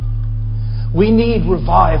We need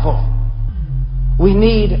revival. We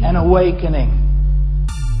need an awakening.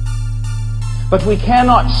 But we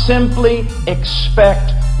cannot simply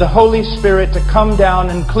expect the Holy Spirit to come down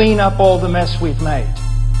and clean up all the mess we've made.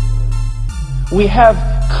 We have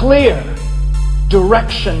clear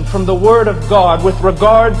direction from the Word of God with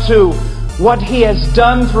regard to what He has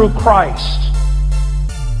done through Christ,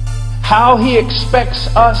 how He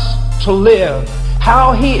expects us to live,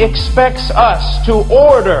 how He expects us to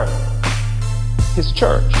order His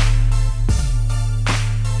church.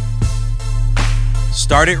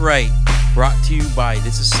 Start It Right, brought to you by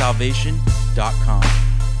thisissalvation.com.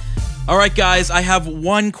 All right, guys, I have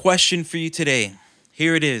one question for you today.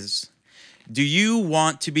 Here it is. Do you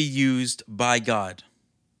want to be used by God?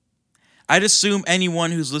 I'd assume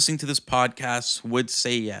anyone who's listening to this podcast would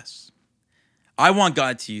say yes. I want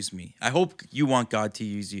God to use me. I hope you want God to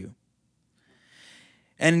use you.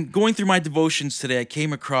 And going through my devotions today, I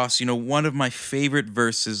came across, one of my favorite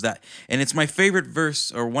verses and it's my favorite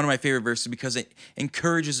verse, or one of my favorite verses, because it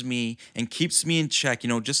encourages me and keeps me in check,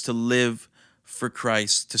 just to live for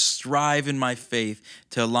Christ, to strive in my faith,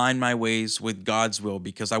 to align my ways with God's will,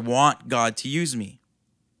 because I want God to use me.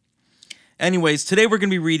 Anyways, today we're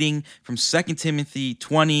going to be reading from 2 Timothy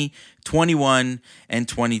 20, 21, and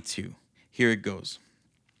 22. Here it goes.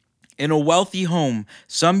 In a wealthy home,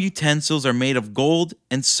 some utensils are made of gold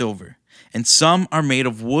and silver, and some are made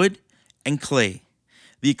of wood and clay.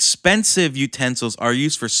 The expensive utensils are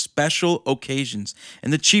used for special occasions,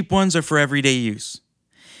 and the cheap ones are for everyday use.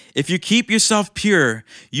 If you keep yourself pure,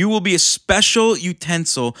 you will be a special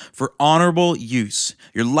utensil for honorable use.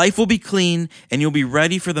 Your life will be clean, and you'll be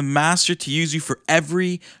ready for the Master to use you for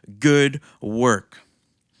every good work.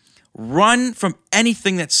 Run from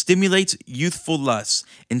anything that stimulates youthful lusts.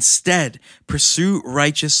 Instead, pursue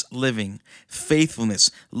righteous living, faithfulness,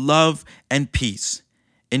 love, and peace.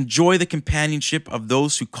 Enjoy the companionship of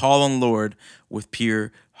those who call on the Lord with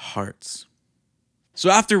pure hearts. So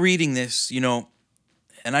after reading this,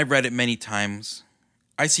 and I've read it many times,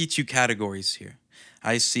 I see two categories here.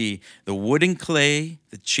 I see the wood and clay,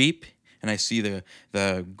 the cheap, and I see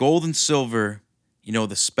the gold and silver,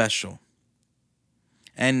 the special.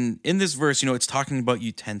 And in this verse, it's talking about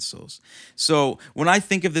utensils. So when I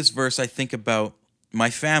think of this verse, I think about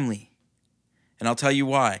my family. And I'll tell you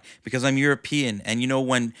why. Because I'm European. And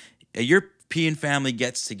when a European family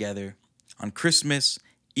gets together on Christmas,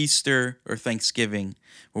 Easter, or Thanksgiving,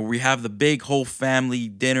 where we have the big whole family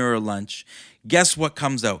dinner or lunch, guess what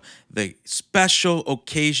comes out? The special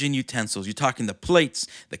occasion utensils. You're talking the plates,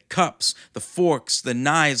 the cups, the forks, the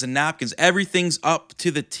knives, the napkins. Everything's up to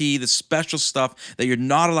the T, the special stuff that you're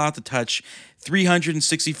not allowed to touch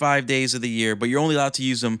 365 days of the year, but you're only allowed to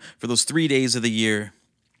use them for those 3 days of the year.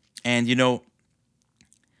 And,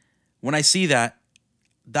 when I see that,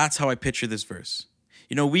 that's how I picture this verse.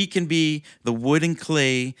 We can be the wood and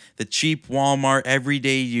clay, the cheap Walmart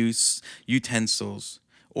everyday use utensils,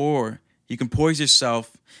 or you can poise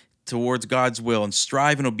yourself towards God's will and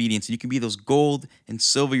strive in obedience. You can be those gold and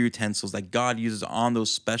silver utensils that God uses on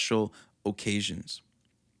those special occasions.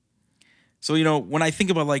 So, when I think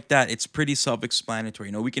about it like that, it's pretty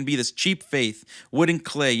self-explanatory. We can be this cheap faith, wood and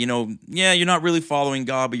clay. You're not really following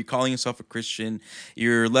God, but you're calling yourself a Christian.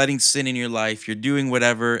 You're letting sin in your life. You're doing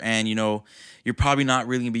whatever, and, you're probably not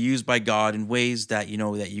really going to be used by God in ways that,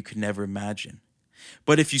 that you could never imagine.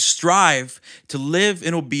 But if you strive to live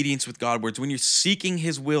in obedience with God's words, when you're seeking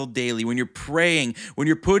His will daily, when you're praying, when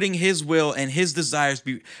you're putting His will and His desires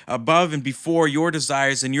above and before your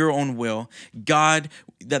desires and your own will, God,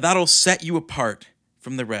 that'll set you apart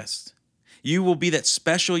from the rest. You will be that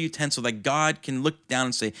special utensil that God can look down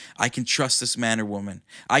and say, I can trust this man or woman.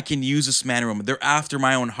 I can use this man or woman. They're after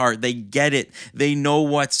my own heart. They get it. They know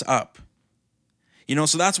what's up.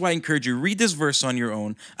 So that's why I encourage you, read this verse on your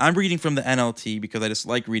own. I'm reading from the NLT because I just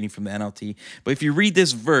like reading from the NLT. But if you read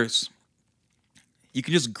this verse, you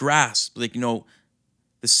can just grasp, the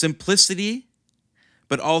simplicity,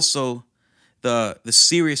 but also the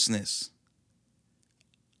seriousness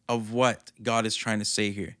of what God is trying to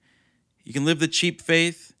say here. You can live the cheap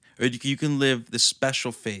faith, or you can live the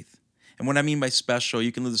special faith. And what I mean by special,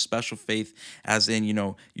 you can live the special faith as in,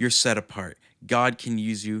 you're set apart. God can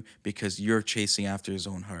use you because you're chasing after His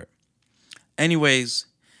own heart. Anyways,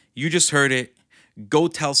 you just heard it. Go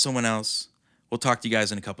tell someone else. We'll talk to you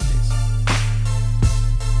guys in a couple of days.